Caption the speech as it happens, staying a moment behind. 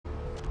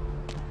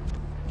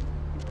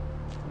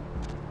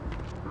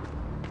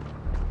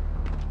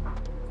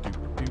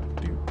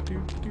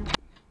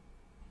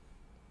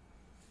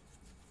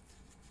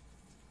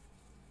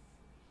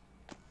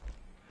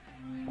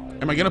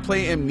I gonna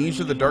play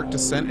Amnesia: The Dark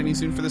Descent any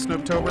soon for this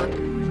Snowtober?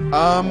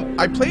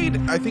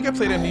 I think I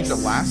played Amnesia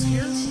last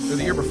year, or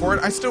the year before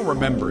it. I still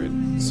remember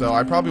it, so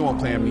I probably won't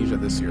play Amnesia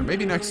this year.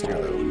 Maybe next year,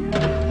 though.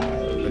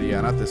 But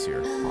yeah, not this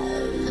year.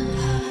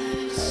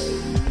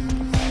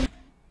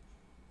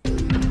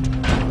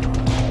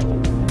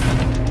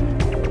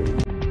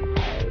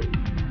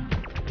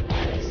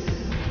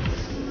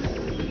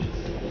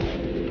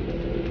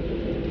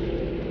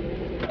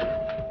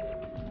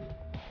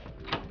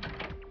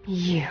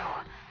 You.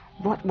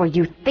 What were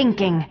you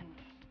thinking?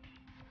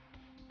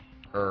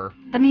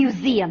 The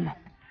museum.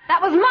 That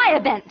was my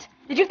event!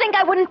 Did you think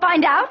I wouldn't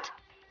find out?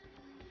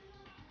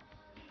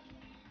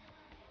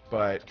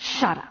 But...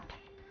 Shut up.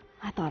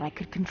 I thought I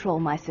could control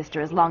my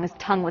sister as long as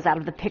Tongue was out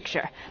of the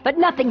picture. But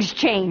nothing's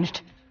changed.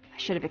 I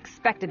should have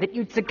expected that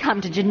you'd succumb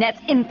to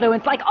Jeanette's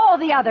influence like all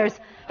the others.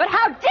 But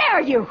how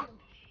dare you!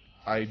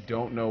 I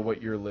don't know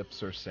what your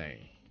lips are saying.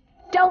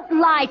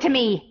 Don't lie to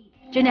me!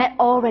 Jeanette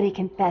already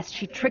confessed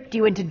she tricked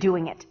you into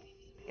doing it.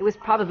 It was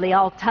probably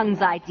all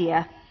Tongue's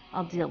idea.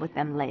 I'll deal with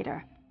them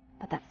later.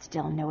 But that's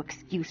still no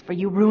excuse for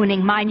you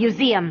ruining my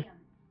museum.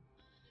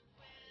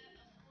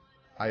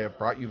 I have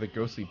brought you the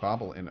ghostly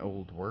bauble in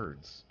old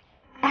words.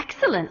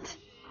 Excellent.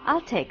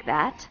 I'll take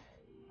that.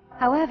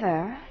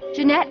 However,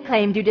 Jeanette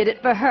claimed you did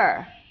it for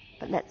her.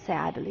 But let's say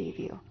I believe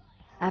you.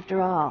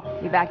 After all,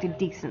 you've acted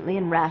decently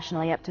and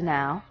rationally up to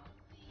now.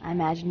 I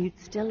imagine you'd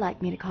still like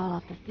me to call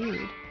off the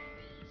feud.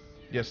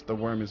 Yes, the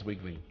worm is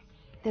wiggling.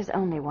 There's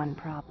only one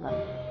problem.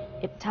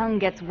 If Tongue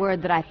gets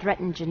word that I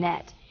threatened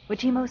Jeanette,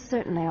 which he most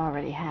certainly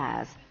already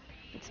has,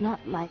 it's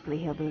not likely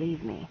he'll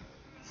believe me.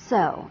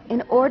 So,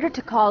 in order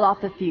to call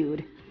off the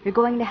feud, you're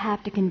going to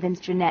have to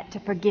convince Jeanette to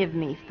forgive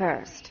me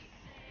first.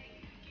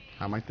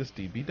 How might this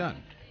deed be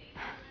done?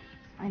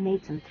 I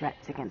made some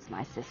threats against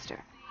my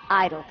sister.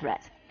 Idle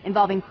threats,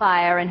 involving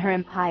fire and her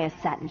impious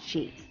satin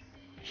sheets.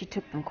 She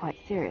took them quite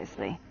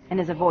seriously, and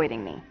is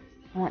avoiding me.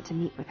 I want to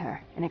meet with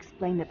her, and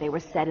explain that they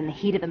were said in the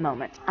heat of the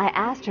moment. I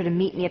asked her to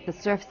meet me at the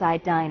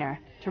Surfside Diner,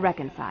 to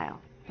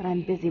reconcile. But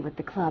I'm busy with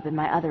the club and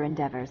my other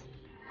endeavors.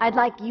 I'd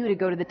like you to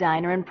go to the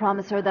diner and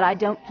promise her that I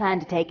don't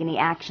plan to take any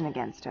action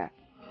against her.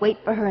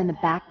 Wait for her in the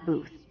back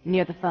booth,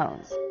 near the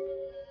phones.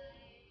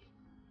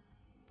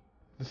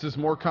 This is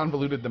more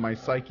convoluted than my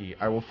psyche.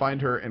 I will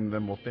find her and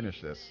then we'll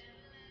finish this.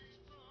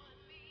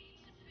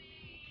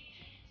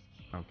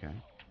 Okay.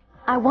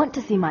 I want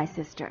to see my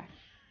sister.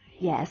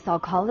 Yes, I'll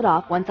call it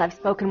off once I've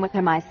spoken with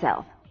her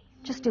myself.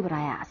 Just do what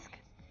I ask.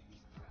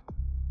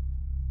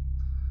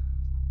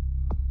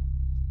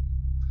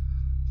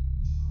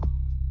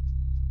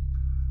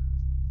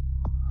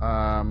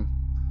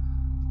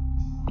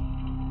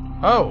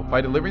 Oh, by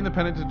delivering the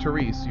pendant to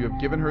Therese, you have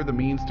given her the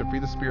means to free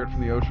the spirit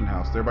from the ocean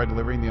house, thereby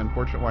delivering the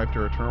unfortunate wife to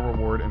her eternal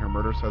reward and her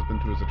murderous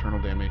husband to his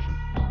eternal damnation.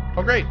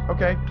 Oh, great.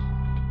 Okay.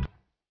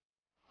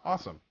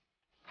 Awesome.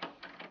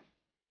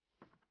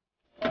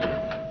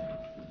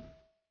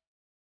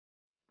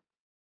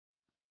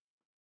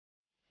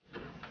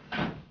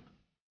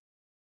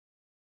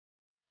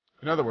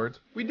 In other words,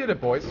 we did it,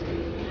 boys.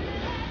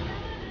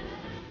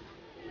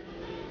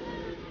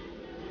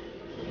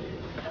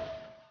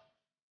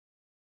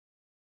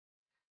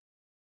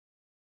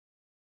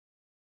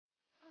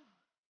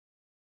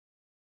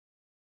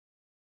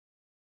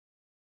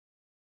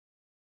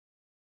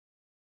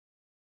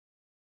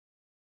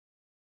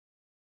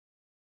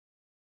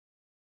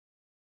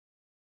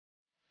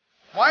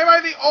 Why am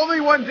I the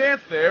only one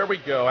dance? There we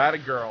go. Atta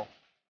girl.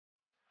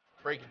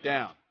 Break it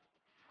down.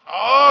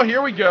 Oh,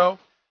 here we go.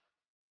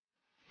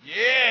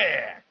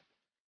 Yeah.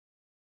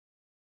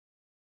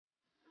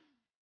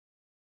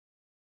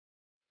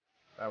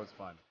 That was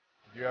fun.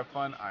 Did you have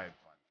fun? I had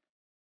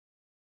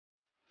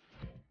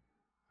fun.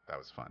 That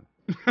was fun.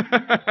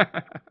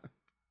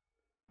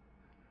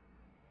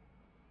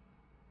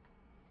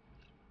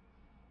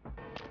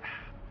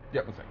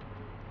 Yep, one second.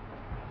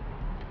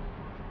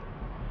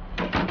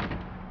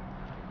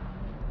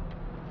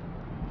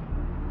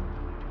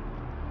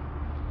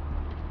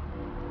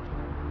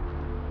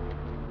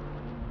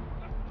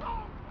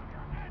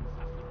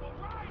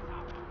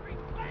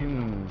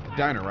 The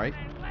diner, right?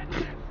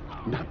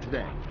 Not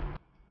today.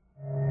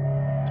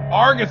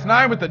 Argus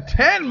 9 with the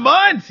 10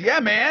 months!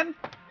 Yeah, man!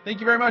 Thank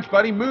you very much,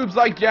 buddy. Moves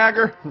like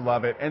Jagger.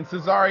 Love it. And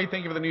Cesari,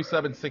 thank you for the new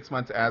sub in 6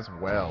 months as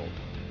well.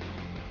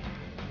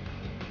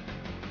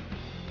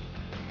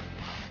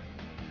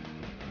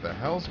 What the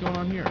hell's going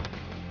on here?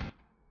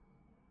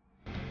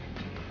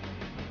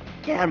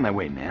 Get out of my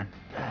way, man.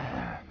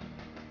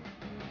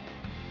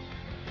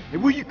 Hey,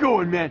 where you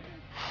going, man?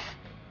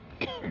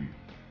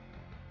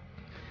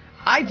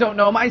 I don't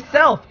know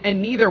myself,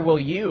 and neither will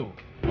you.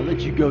 I'll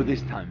let you go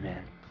this time,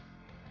 man.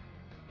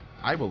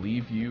 I will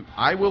leave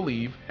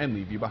and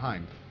leave you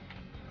behind.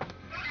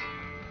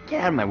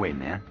 Get out of my way,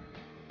 man.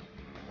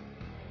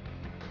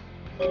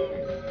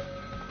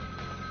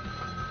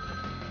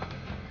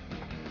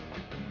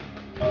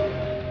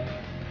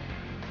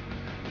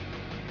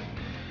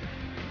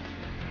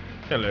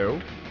 Hello.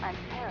 I'm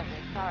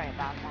terribly sorry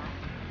about that.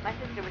 My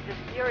sister was just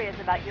furious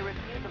about your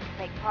refusal to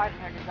take part in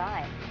her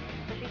design.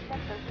 so she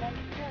sent those men to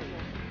kill you.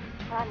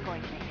 But I'm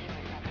going to make sure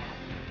it never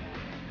happens again.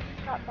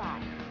 Stop by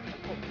and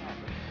take care of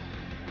this.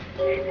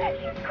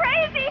 She's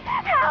crazy!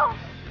 Help!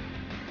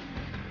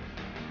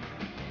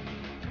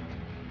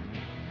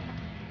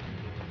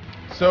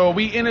 So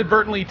we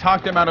inadvertently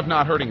talked him out of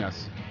not hurting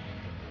us.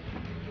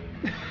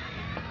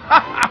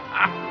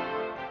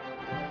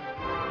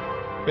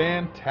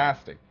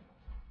 Fantastic.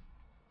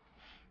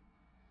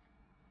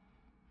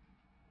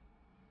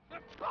 The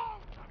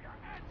bones of your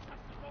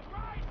ancestors will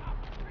rise up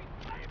and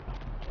reclaim the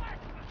flesh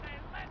that they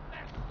lent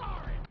their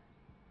sorry.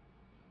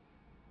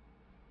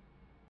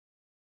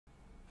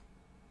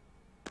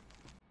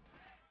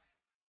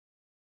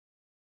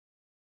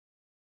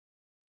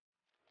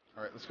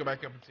 All right, let's go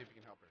back up and see if we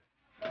can help her.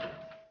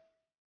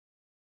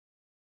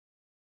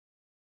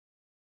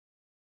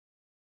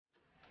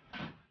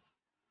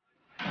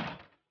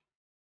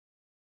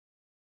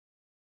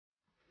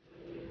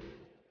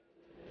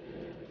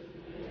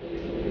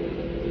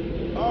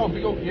 Oh,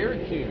 big old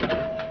Garrett King. Look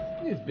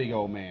at this big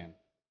old man.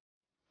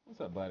 What's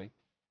up, buddy?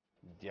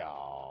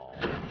 Y'all.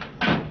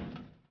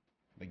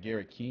 The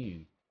Garrett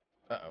King.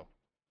 Uh-oh.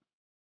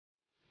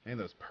 Man,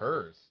 those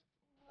purrs.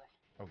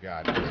 Oh,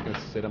 God. I'm just going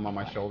to sit him on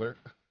my shoulder.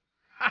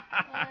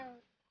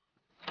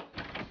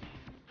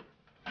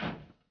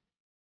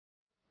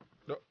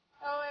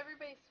 Oh,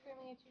 everybody's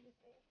screaming at you to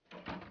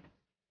stay.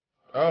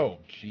 Oh,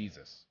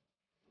 Jesus.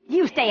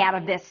 You stay out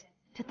of this.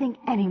 To think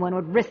anyone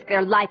would risk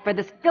their life for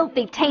this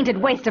filthy, tainted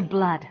waste of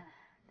blood.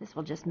 This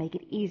will just make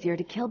it easier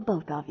to kill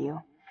both of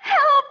you.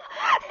 Help!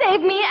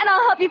 Save me and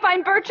I'll help you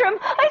find Bertram.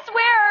 I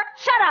swear!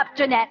 Shut up,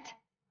 Jeanette.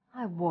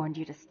 I warned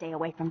you to stay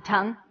away from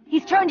Tongue.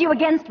 He's turned you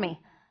against me.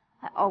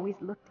 I always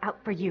looked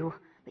out for you,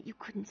 but you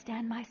couldn't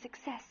stand my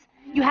success.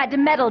 You had to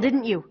meddle,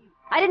 didn't you?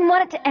 I didn't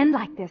want it to end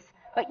like this,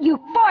 but you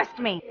forced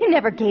me. You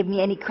never gave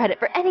me any credit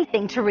for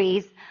anything,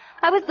 Therese.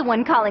 I was the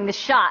one calling the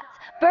shots.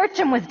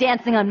 Bertram was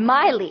dancing on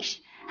my leash.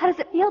 How does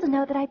it feel to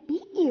know that I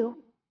beat you?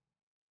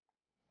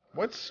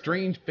 What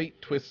strange fate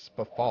twists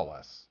befall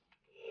us?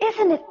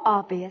 Isn't it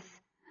obvious?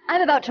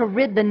 I'm about to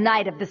rid the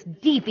night of this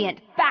deviant,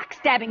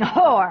 backstabbing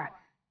whore.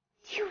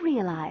 Do you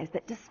realize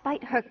that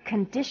despite her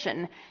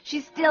condition,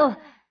 she still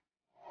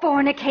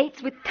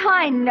fornicates with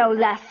kind, no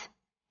less?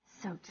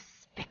 So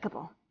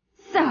despicable.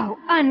 So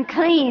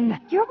unclean.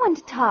 You're one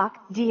to talk,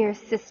 dear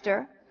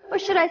sister. Or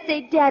should I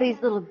say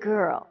daddy's little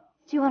girl?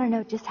 Do you want to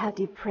know just how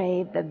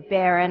depraved the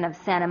Baron of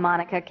Santa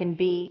Monica can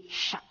be?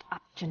 Shut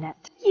up,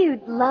 Jeanette.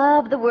 You'd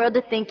love the world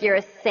to think you're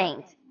a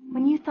saint.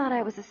 When you thought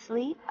I was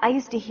asleep, I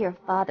used to hear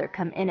Father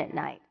come in at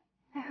night.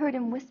 I heard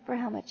him whisper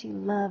how much he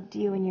loved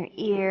you in your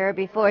ear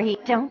before he...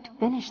 Don't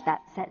finish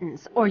that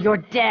sentence, or you're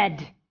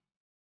dead.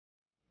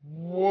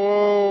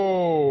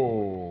 Whoa.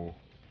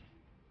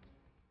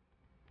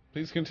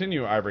 Please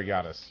continue, Ivory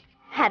Goddess.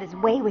 Had his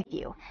way with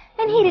you,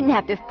 and he didn't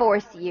have to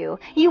force you.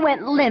 You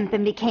went limp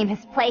and became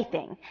his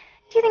plaything.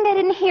 Do you think I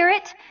didn't hear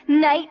it?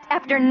 Night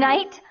after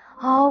night?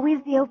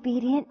 Always the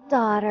obedient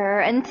daughter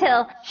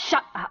until...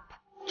 Shut up.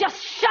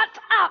 Just shut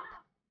up!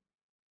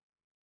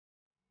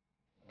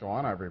 Go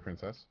on, Ivory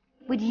Princess.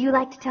 Would you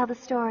like to tell the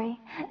story?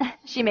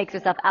 She makes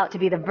herself out to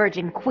be the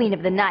virgin queen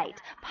of the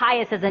night,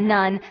 pious as a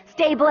nun,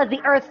 stable as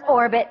the Earth's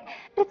orbit.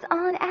 But it's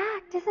all an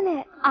act, isn't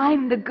it?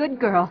 I'm the good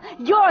girl.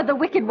 You're the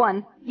wicked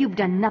one. You've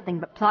done nothing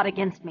but plot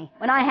against me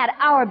when I had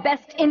our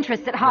best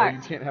interests at heart.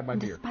 No, you can't have my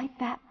beer. Despite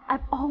that,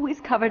 I've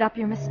always covered up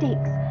your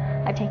mistakes.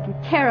 I've taken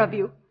care of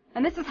you.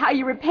 And this is how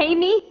you repay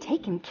me?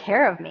 Taken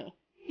care of me.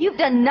 You've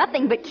done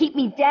nothing but keep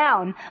me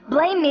down,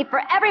 blame me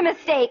for every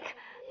mistake.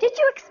 Did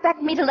you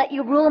expect me to let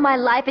you rule my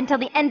life until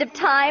the end of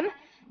time?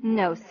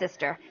 No,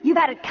 sister. You've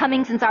had it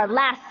coming since our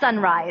last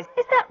sunrise.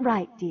 Is that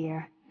right,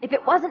 dear? If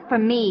it wasn't for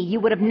me, you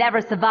would have never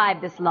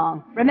survived this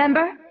long.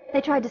 Remember? They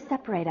tried to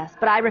separate us,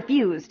 but I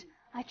refused.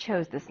 I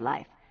chose this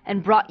life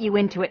and brought you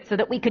into it so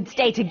that we could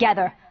stay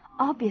together.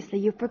 Obviously,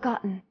 you've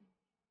forgotten.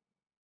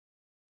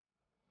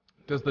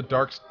 Does the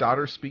Dark's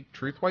daughter speak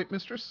truth, White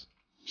Mistress?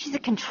 She's a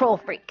control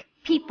freak.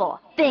 People,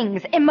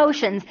 things,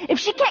 emotions. If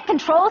she can't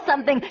control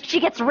something,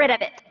 she gets rid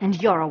of it.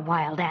 And you're a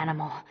wild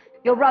animal.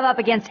 You'll rub up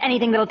against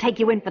anything that'll take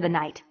you in for the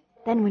night.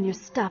 Then when you're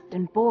stuffed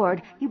and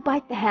bored, you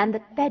bite the hand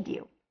that fed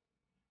you.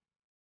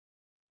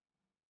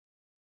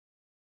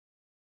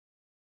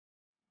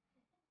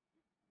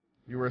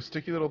 You were a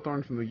sticky little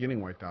thorn from the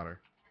beginning, White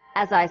Daughter.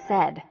 As I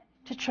said,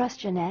 to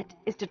trust Jeanette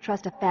is to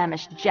trust a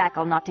famished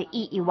jackal not to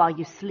eat you while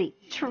you sleep.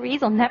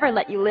 Therese will never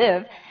let you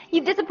live.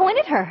 You've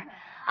disappointed her.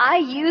 I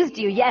used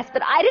you, yes,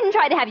 but I didn't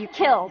try to have you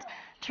killed.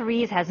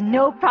 Therese has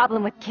no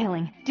problem with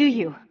killing, do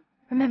you?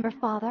 Remember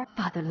Father?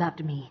 Father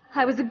loved me.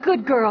 I was a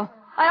good girl.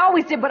 I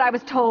always did what I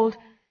was told.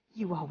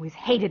 You always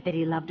hated that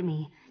he loved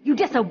me. You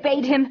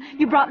disobeyed him.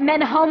 You brought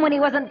men home when he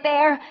wasn't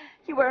there.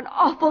 You were an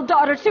awful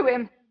daughter to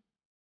him.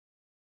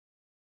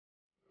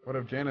 What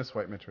of Janice,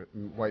 White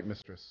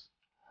Mistress?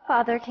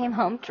 Father came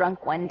home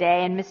drunk one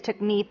day and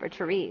mistook me for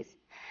Therese.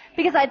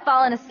 Because I'd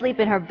fallen asleep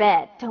in her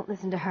bed. Don't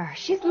listen to her.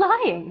 She's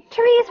lying.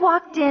 Therese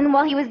walked in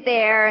while he was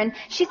there, and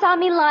she saw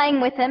me lying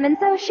with him, and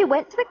so she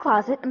went to the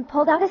closet and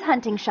pulled out his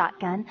hunting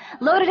shotgun,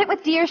 loaded it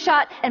with deer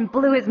shot, and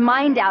blew his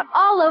mind out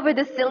all over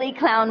the silly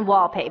clown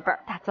wallpaper.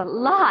 That's a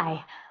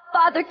lie.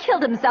 Father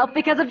killed himself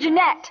because of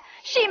Jeanette.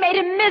 She made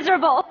him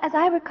miserable. As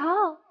I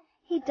recall,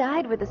 he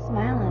died with a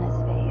smile on his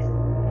face.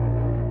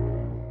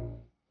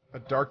 A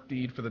dark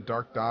deed for the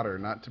dark daughter,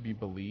 not to be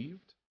believed?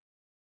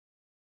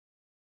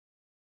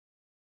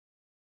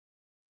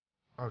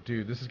 Oh,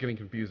 dude, this is getting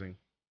confusing.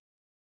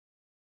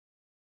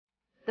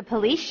 The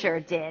police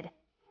sure did.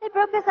 They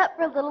broke us up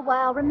for a little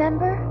while,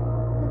 remember?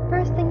 The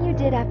first thing you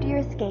did after your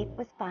escape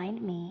was find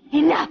me.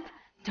 Enough!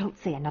 Don't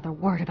say another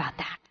word about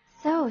that.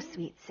 So,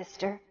 sweet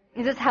sister,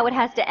 is this how it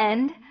has to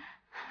end?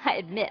 I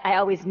admit I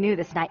always knew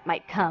this night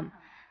might come.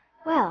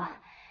 Well,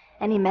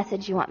 any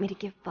message you want me to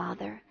give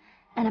Father?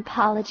 An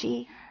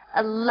apology?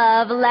 A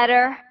love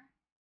letter?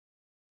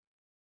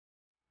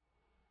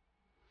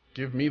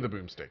 Give me the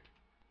boomstick.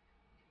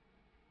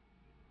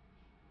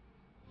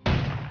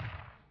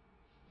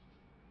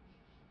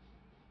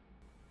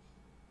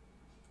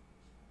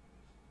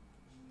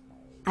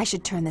 I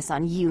should turn this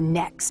on you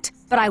next,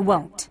 but I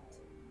won't.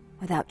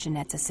 Without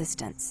Jeanette's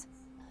assistance.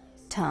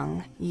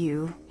 Tongue,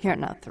 you're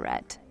no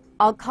threat.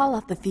 I'll call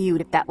off the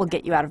feud if that will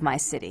get you out of my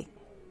city.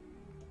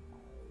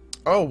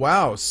 Oh,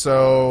 wow.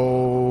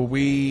 So,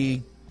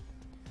 we...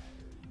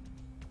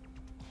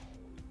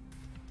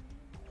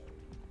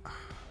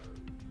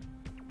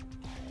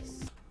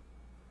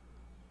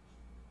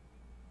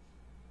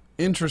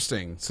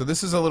 Interesting. So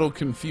this is a little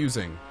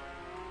confusing.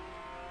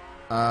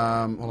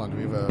 Hold on. Do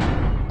we have a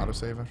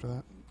autosave after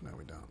that? No,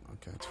 we don't.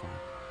 Okay, it's fine.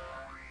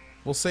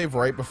 We'll save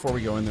right before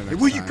we go in there next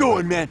Hey, where you time,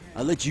 going, but- man?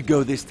 I'll let you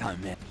go this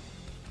time, man.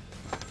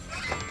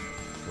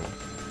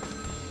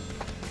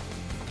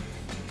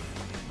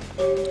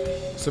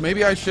 So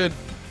maybe I should...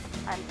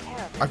 I'm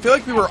terrible. I feel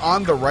like we were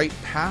on the right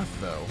path,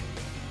 though.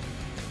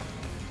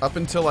 Up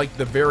until, like,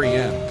 the very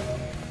end.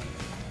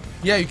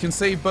 Yeah, you can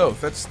save both.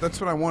 That's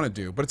what I want to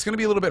do. But it's going to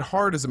be a little bit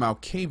hard as a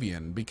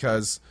Malkavian,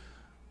 because,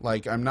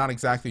 like, I'm not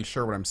exactly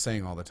sure what I'm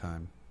saying all the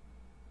time.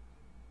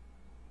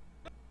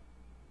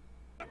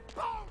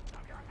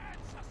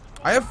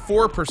 I have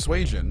 4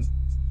 persuasion.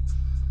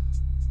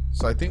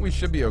 So I think we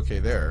should be okay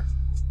there.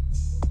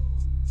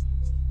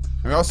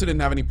 And we also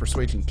didn't have any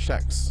persuasion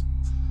checks.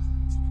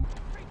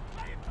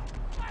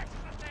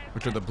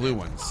 Which are the blue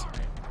ones.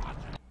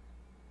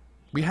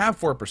 We have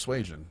 4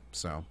 persuasion,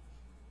 so.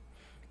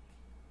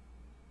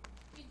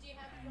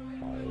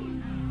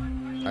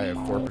 I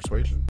have 4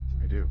 persuasion.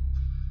 I do.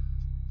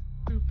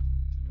 Boop.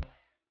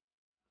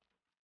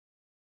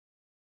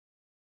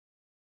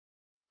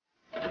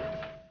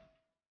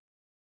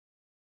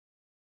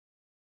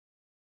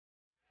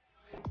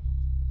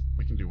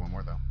 We can do one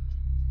more, though.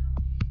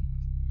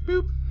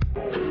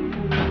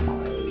 Boop.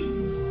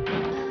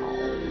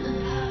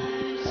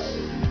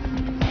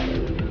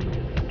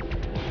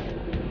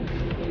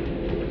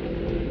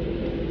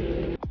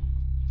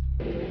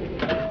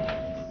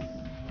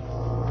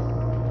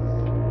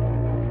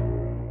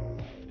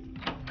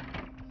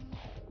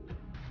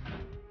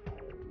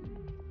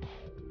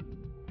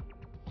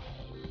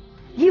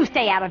 You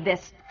stay out of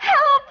this.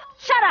 Help!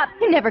 Shut up!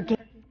 You never get...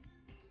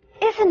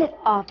 Isn't it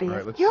obvious? All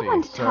right, let's You're see.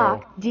 one to So-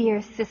 talk,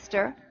 dear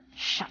sister.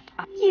 Shut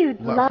up.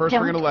 You'd love... First, we're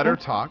going to don't let her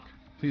think- talk.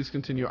 Please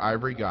continue,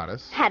 Ivory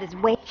Goddess. Had his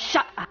way.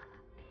 Shut up.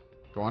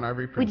 Go on,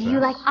 Ivory Would Princess. you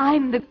like...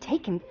 I'm the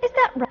taken... Is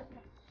that right?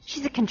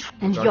 She's a control...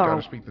 And Dark you're... daughter,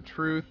 a- speak the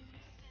truth.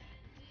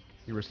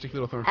 You were sticky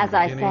little thorn from As the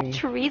I beginning.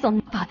 said,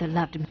 Theresa... Father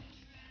loved him.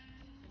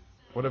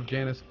 What of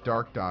Janice,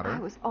 dark I daughter?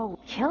 was all...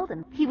 Killed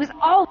him. He was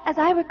all... As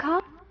I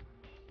recall...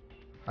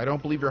 I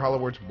don't believe your hollow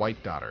words,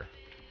 white daughter.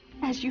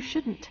 As you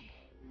shouldn't.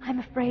 I'm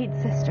afraid,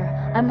 sister,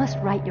 I must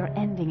write your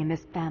ending in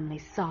this family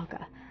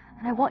saga.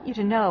 And I want you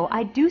to know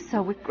I do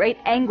so with great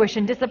anguish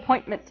and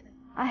disappointment.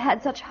 I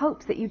had such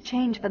hopes that you'd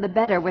change for the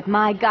better with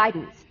my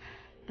guidance.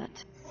 But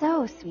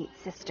so, sweet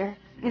sister,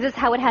 is this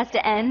how it has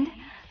to end?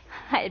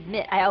 I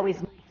admit I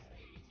always...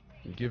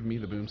 Give me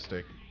the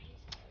boomstick.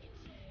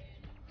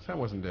 That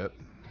wasn't it.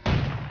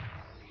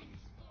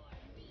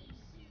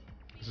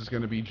 This is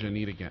going to be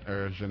Jeanette again,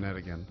 or Jeanette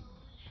again.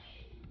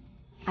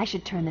 I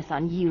should turn this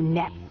on you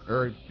next.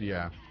 Or,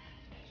 yeah.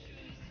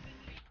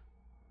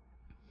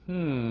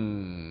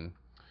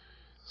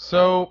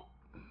 So...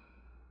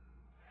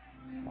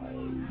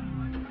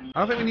 I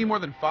don't think we need more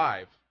than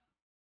 5.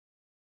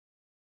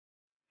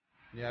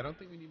 Yeah, I don't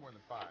think we need more than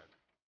 5.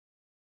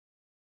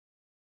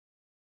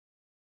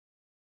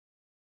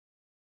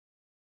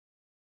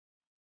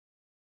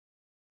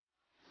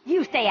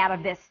 You stay out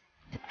of this.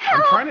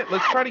 I'm trying to...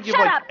 Let's try to give,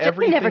 Shut like, up.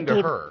 You never everything to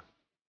gave- her.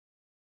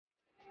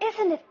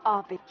 Isn't it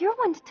obvious? You're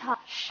one to talk.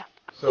 Shut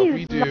up. So if You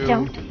we do-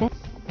 don't...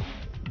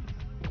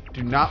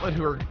 Do not let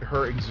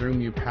her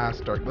exhume you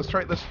past dark. Let's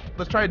try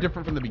it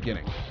different from the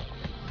beginning.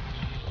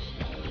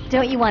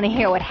 Don't you want to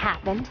hear what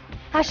happened?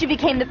 How she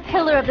became the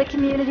pillar of the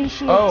community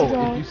she is Oh,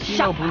 today? if you see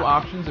Shut no blue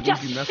up. options, it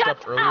Just means you messed shut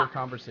up earlier up.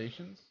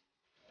 conversations.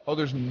 Oh,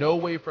 there's no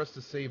way for us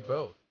to save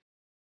both.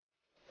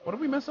 What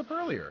did we mess up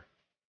earlier?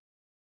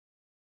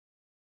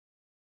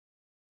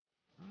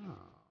 Oh.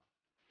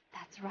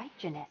 That's right,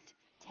 Jeanette.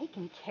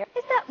 Taken care.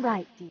 Is that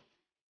right, dear?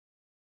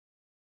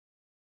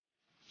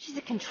 She's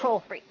a control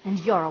freak, and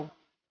you're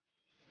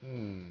a...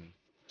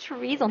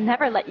 Therese will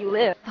never let you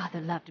live. Father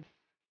loved me.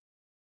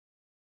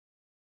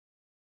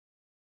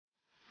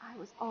 I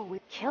was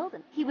always killed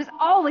him. He was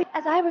always,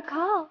 as I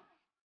recall.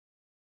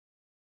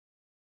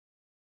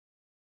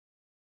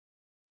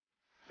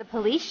 The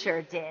police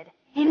sure did.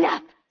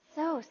 Enough!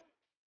 So...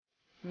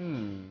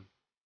 We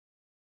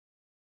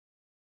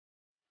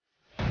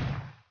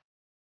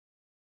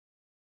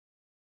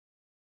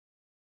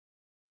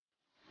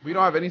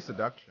don't have any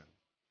seduction.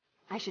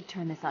 I should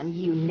turn this on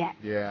you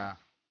next. Yeah.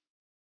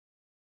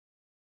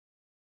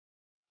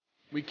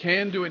 We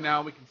can do it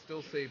now. We can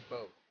still save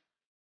both.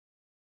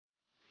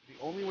 The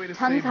only way to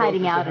Tom's save both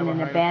hiding is to out have in a an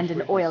higher abandoned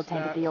persuasion oil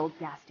tank stat. at the old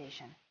gas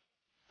station.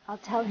 I'll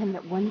tell him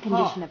that one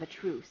condition of a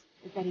truce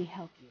is that he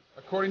help you.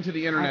 According to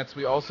the internets,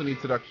 we also need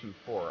seduction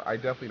 4. I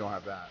definitely don't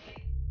have that.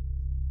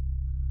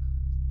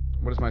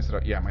 What is my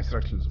seduction? Yeah, my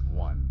seduction is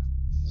 1.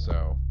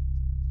 So,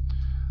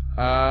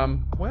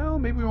 well,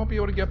 maybe we won't be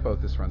able to get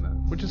both this run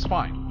then, which is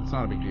fine. It's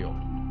not a big deal.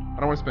 I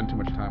don't want to spend too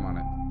much time on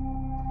it.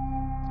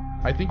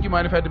 I think you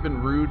might have had to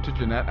been rude to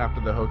Jeanette after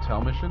the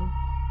hotel mission.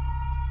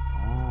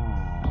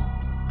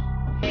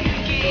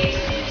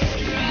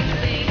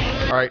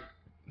 All right,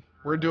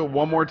 we're gonna do it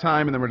one more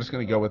time, and then we're just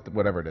gonna go with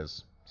whatever it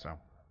is. So,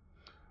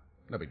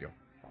 no big deal.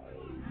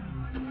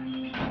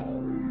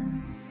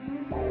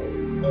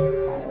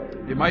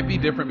 It might be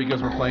different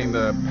because we're playing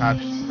the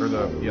patch or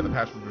the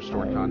patch with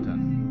restored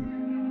content.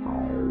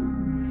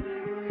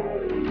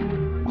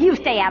 You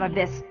stay out of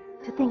this.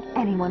 To think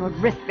anyone would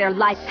risk their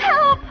life.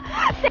 Help!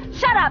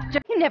 Shut up!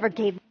 You never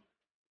gave...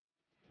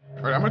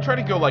 All right, I'm gonna try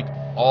to go like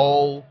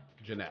all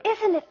Jeanette.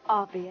 Isn't it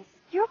obvious?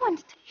 You're one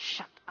to...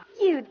 Shut up.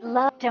 You'd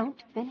love... Don't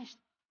finish.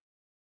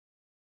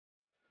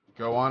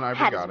 Go on, Ivory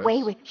Had his Goddess.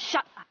 way with...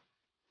 Shut up.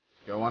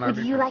 Go on, Would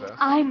Ivory you Princess. like...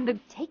 I'm the...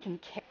 Taken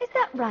care... Is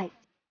that right?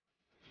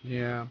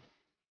 Yeah.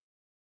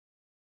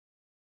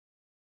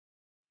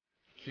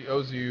 She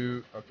owes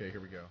you... Okay,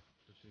 here we go.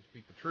 Does she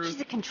speak the truth?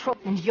 She's a control...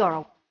 And you're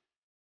a...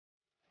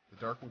 The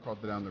Dark One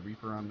called down the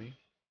Reaper on me.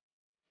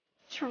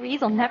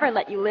 Therese will never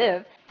let you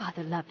live.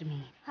 Father loved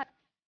me.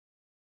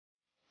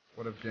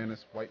 What of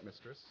Janice, White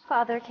Mistress?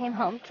 Father came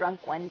home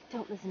drunk one.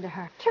 Don't listen to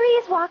her.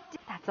 Therese walked...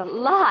 That's a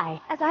lie,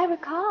 as I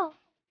recall.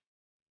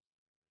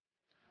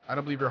 I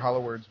don't believe your hollow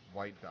word's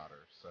white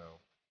daughter, so...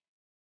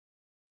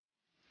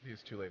 I think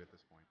it's too late at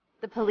this point.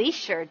 The police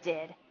sure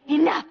did.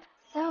 Enough!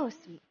 So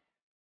sweet.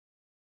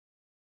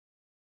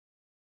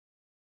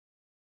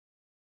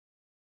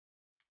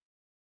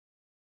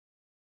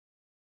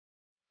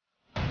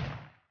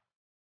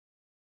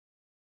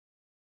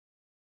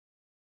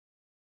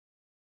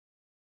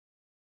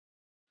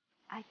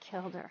 I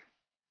killed her.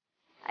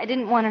 I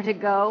didn't want her to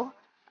go.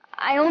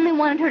 I only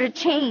wanted her to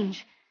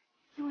change.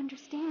 You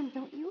understand,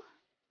 don't you?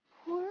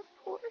 Poor,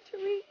 poor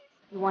Therese.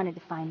 You wanted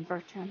to find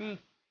Bertram.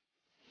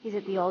 He's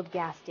at the old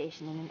gas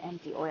station in an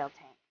empty oil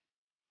tank.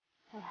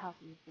 He'll help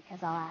you because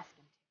I'll ask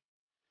him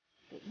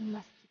to. But you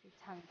must keep your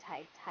tongue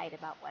tied tight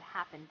about what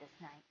happened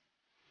this night.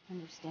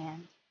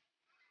 Understand?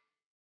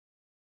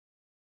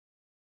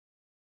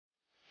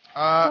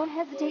 Don't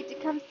hesitate to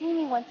come see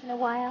me once in a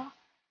while.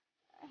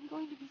 I'm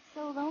going to be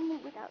so lonely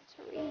without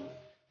Therese.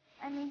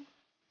 I mean,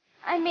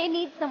 I may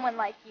need someone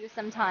like you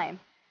sometime.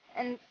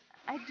 And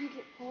I do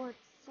get bored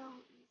so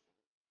easily.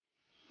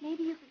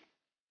 Maybe you could...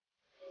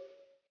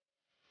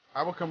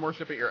 I will come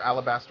worship at your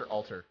alabaster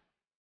altar.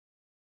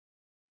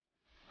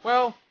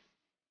 Well,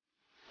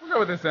 we'll go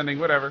with this ending,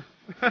 whatever.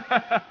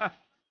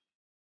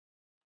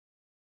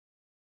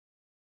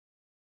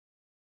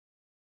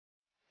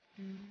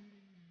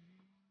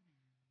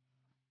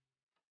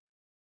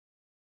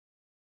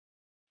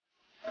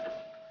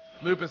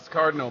 Lupus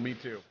Cardinal, me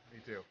too. Me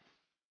too.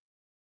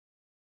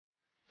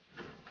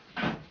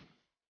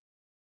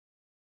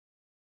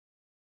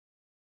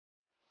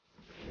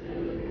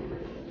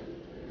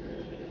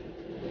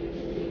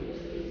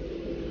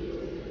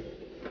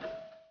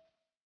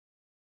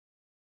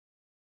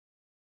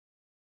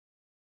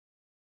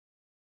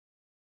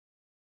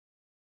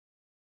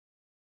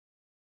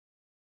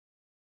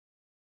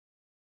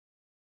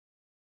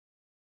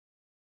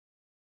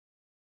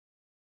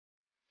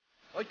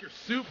 I like your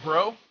suit,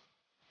 bro.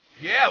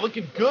 Yeah,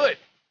 looking good.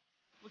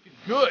 Looking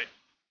good.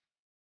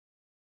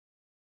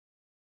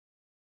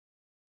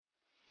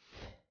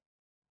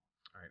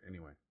 All right,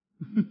 anyway.